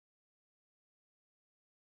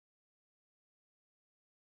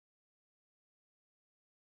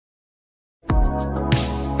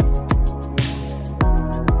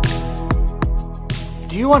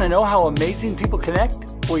Do you want to know how amazing people connect?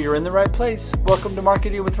 Well, you're in the right place. Welcome to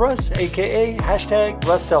Marketing with Russ, aka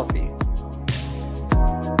 #RussSelfie.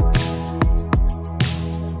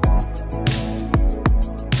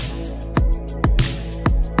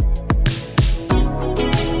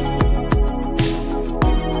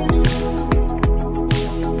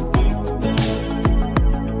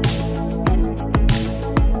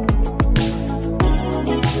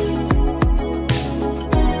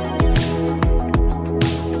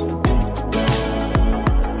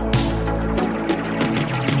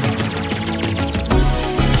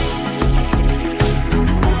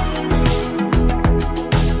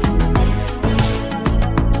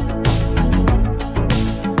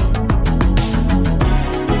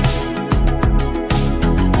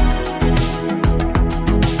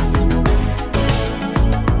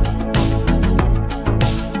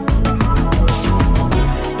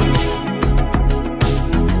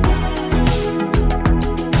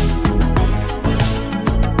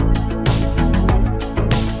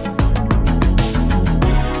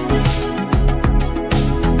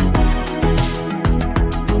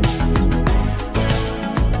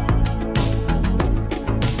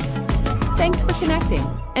 Thanks for connecting.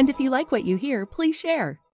 And if you like what you hear, please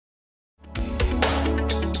share.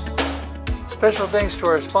 Special thanks to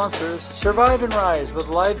our sponsors, Survive and Rise with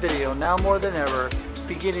live video now more than ever.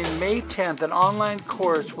 Beginning May 10th, an online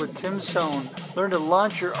course with Tim Sohn. Learn to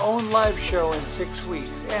launch your own live show in 6 weeks.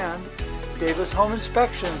 And Davis Home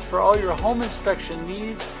Inspections for all your home inspection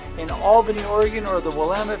needs in Albany, Oregon, or the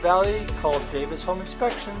Willamette Valley, called Davis Home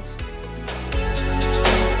Inspections.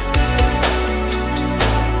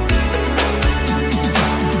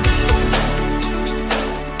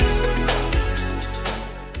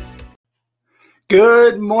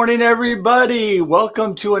 Good morning, everybody.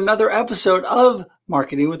 Welcome to another episode of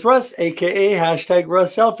Marketing with Russ, aka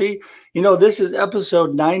 #RussSelfie. You know, this is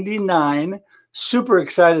episode 99. Super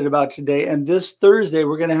excited about today. And this Thursday,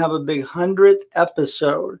 we're going to have a big 100th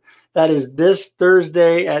episode. That is this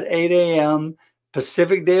Thursday at 8 a.m.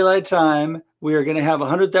 Pacific Daylight Time. We are going to have a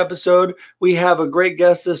 100th episode. We have a great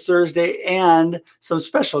guest this Thursday and some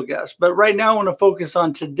special guests. But right now I want to focus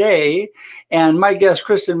on today. And my guest,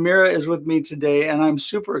 Kristen, is with me today. And I'm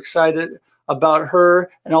super excited about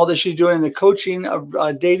her and all that she's doing in the coaching of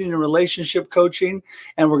dating and relationship coaching.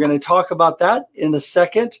 And we're going to talk about that in a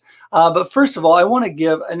second. But first of all, I want to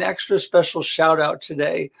give an extra special shout out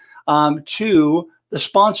today to the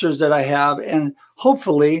sponsors that I have. And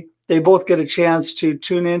hopefully they both get a chance to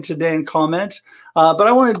tune in today and comment. But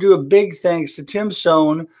I want to do a big thanks to Tim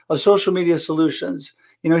Sohn of Social Media Solutions.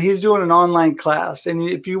 You know, he's doing an online class. And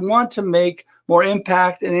if you want to make more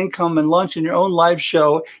impact and income and launch in your own live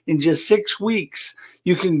show in just 6 weeks,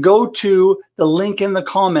 you can go to the link in the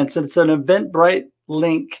comments. It's an Eventbrite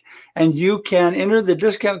link. And you can enter the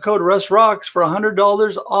discount code RussRocks for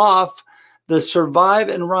 $100 off the Survive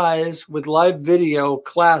and Rise with live video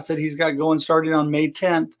class that he's got going starting on May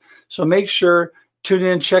 10th. So make sure, tune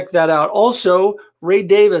in, check that out. Also, Ray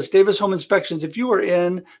Davis Home Inspections. If you are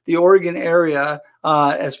in the Oregon area,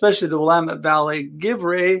 especially the Willamette Valley, give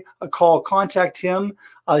Ray a call, contact him.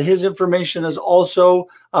 His information is also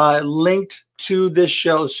linked to this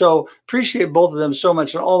show. So appreciate both of them so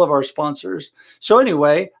much and all of our sponsors. So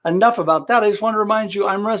anyway, enough about that. I just want to remind you,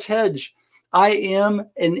 I'm Russ Hedge. I am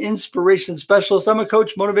an inspiration specialist. I'm a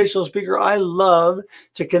coach, motivational speaker. I love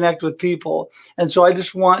to connect with people. And so I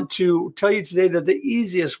just want to tell you today that the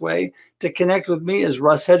easiest way to connect with me is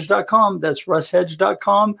russhedge.com. That's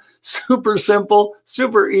russhedge.com. Super simple,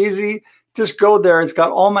 super easy. Just go there. It's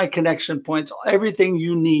got all my connection points, everything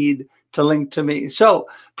you need to link to me. So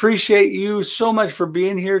appreciate you so much for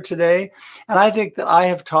being here today. And I think that I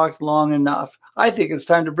have talked long enough. I think it's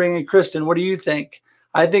time to bring in Kristen. What do you think?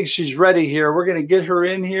 I think she's ready here. We're going to get her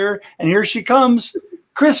in here. And here she comes,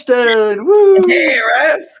 Kristen. Woo! Hey,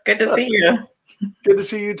 Russ. Good to see you. Good to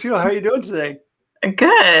see you, too. How are you doing today?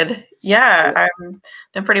 Good. Yeah, I'm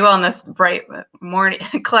doing pretty well on this bright morning,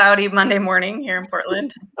 cloudy Monday morning here in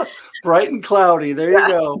Portland. Bright and cloudy. There you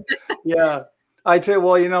go. Yeah. I tell you,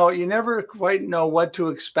 well, you know, you never quite know what to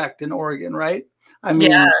expect in Oregon, right? I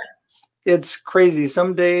mean, yeah. It's crazy.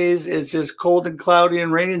 Some days it's just cold and cloudy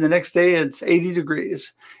and rainy. The next day it's 80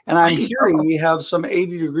 degrees. And I'm hearing we have some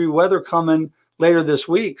 80-degree weather coming later this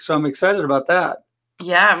week. So I'm excited about that.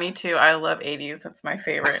 Yeah, me too. I love 80s. That's my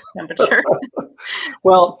favorite temperature.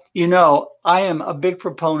 Well, you know, I am a big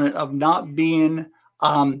proponent of not being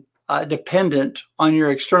dependent on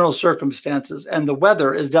your external circumstances. And the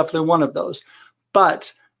weather is definitely one of those.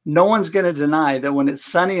 But no one's going to deny that when it's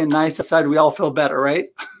sunny and nice outside, we all feel better, right?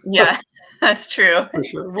 Yeah. That's true. For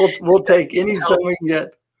sure. We'll take any son we can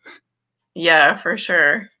get. Yeah, for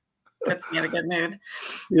sure. Puts me in a good mood.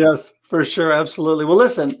 Yes, for sure. Absolutely. Well,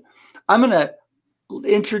 listen, I'm going to I'm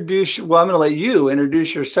going to let you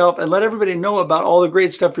introduce yourself and let everybody know about all the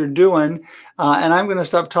great stuff you're doing. And I'm going to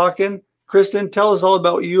stop talking. Kristen, tell us all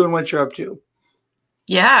about you and what you're up to.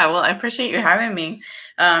 Yeah, well, I appreciate you having me.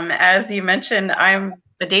 As you mentioned, I'm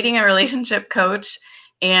a dating and relationship coach,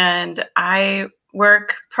 and I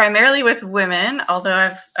work primarily with women,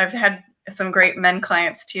 although I've had some great men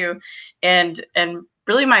clients too. And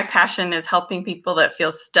really my passion is helping people that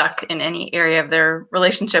feel stuck in any area of their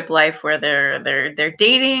relationship life where they're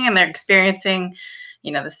dating and they're experiencing,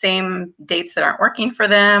 the same dates that aren't working for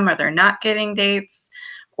them, or they're not getting dates,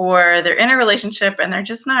 or they're in a relationship and they're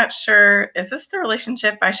just not sure, is this the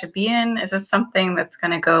relationship I should be in? Is this something that's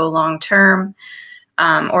going to go long term?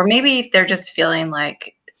 Or maybe they're just feeling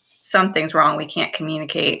like something's wrong, we can't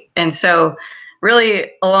communicate. And so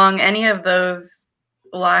really along any of those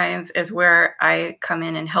lines is where I come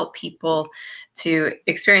in and help people to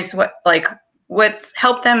experience what's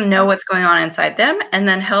help them know what's going on inside them, and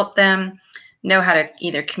then help them know how to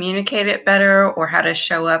either communicate it better or how to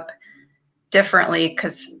show up differently.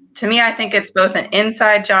 Because to me, I think it's both an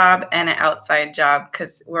inside job and an outside job,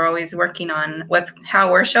 because we're always working on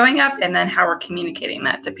how we're showing up and then how we're communicating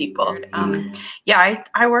that to people.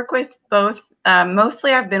 I work with both.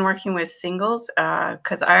 Mostly I've been working with singles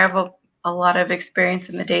because I have a lot of experience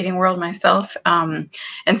in the dating world myself. And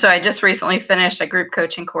so I just recently finished a group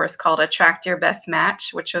coaching course called Attract Your Best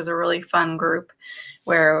Match, which was a really fun group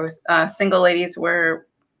where single ladies were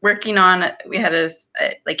working on. We had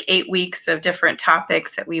 8 weeks of different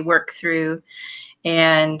topics that we worked through,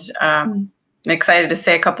 and I'm excited to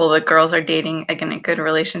say a couple of the girls are dating again, a good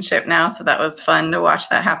relationship now. So that was fun to watch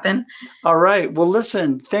that happen. All right. Well,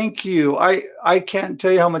 listen, thank you. I can't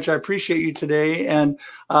tell you how much I appreciate you today, and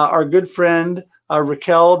our good friend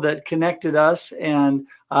Raquel that connected us. And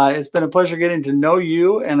it's been a pleasure getting to know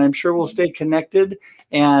you, and I'm sure we'll stay connected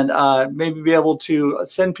and maybe be able to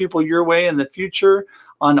send people your way in the future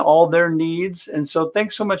on all their needs. And so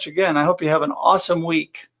thanks so much again. I hope you have an awesome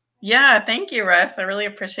week. Yeah, thank you, Russ. I really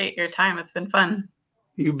appreciate your time. It's been fun.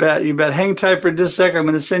 You bet. You bet. Hang tight for just a second. I'm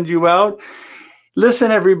going to send you out.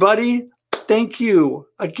 Listen, everybody, thank you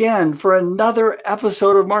again for another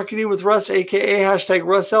episode of Marketing with Russ, aka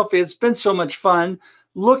 #RussSelfie. It's been so much fun.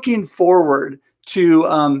 Looking forward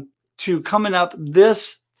to coming up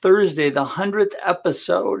this Thursday, the 100th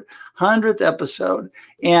episode.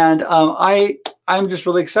 And I'm just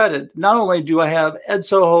really excited. Not only do I have Ed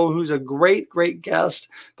Soho, who's a great, great guest,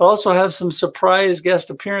 but also have some surprise guest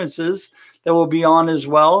appearances that will be on as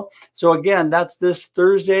well. So again, that's this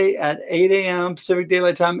Thursday at 8 a.m. Pacific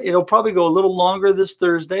Daylight Time. It'll probably go a little longer this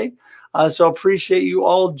Thursday. So appreciate you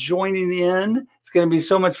all joining in. It's going to be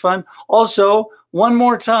so much fun. Also, one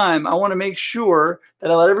more time, I want to make sure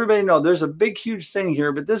that I let everybody know there's a big, huge thing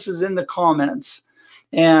here, but this is in the comments.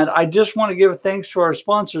 And I just want to give thanks to our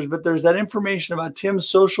sponsors, but there's that information about Tim's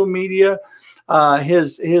social media,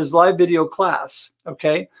 his live video class.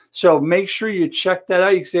 Okay. So make sure you check that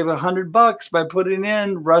out. You can save $100 by putting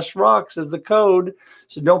in Russ Rocks as the code.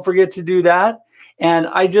 So don't forget to do that. And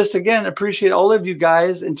I just, again, appreciate all of you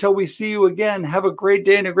guys. Until we see you again, have a great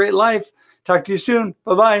day and a great life. Talk to you soon.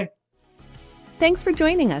 Bye-bye. Thanks for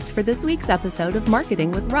joining us for this week's episode of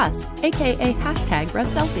Marketing with Russ, aka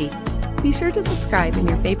 #RussSelfie. Be sure to subscribe in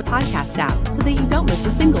your favorite podcast app so that you don't miss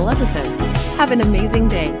a single episode. Have an amazing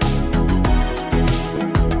day.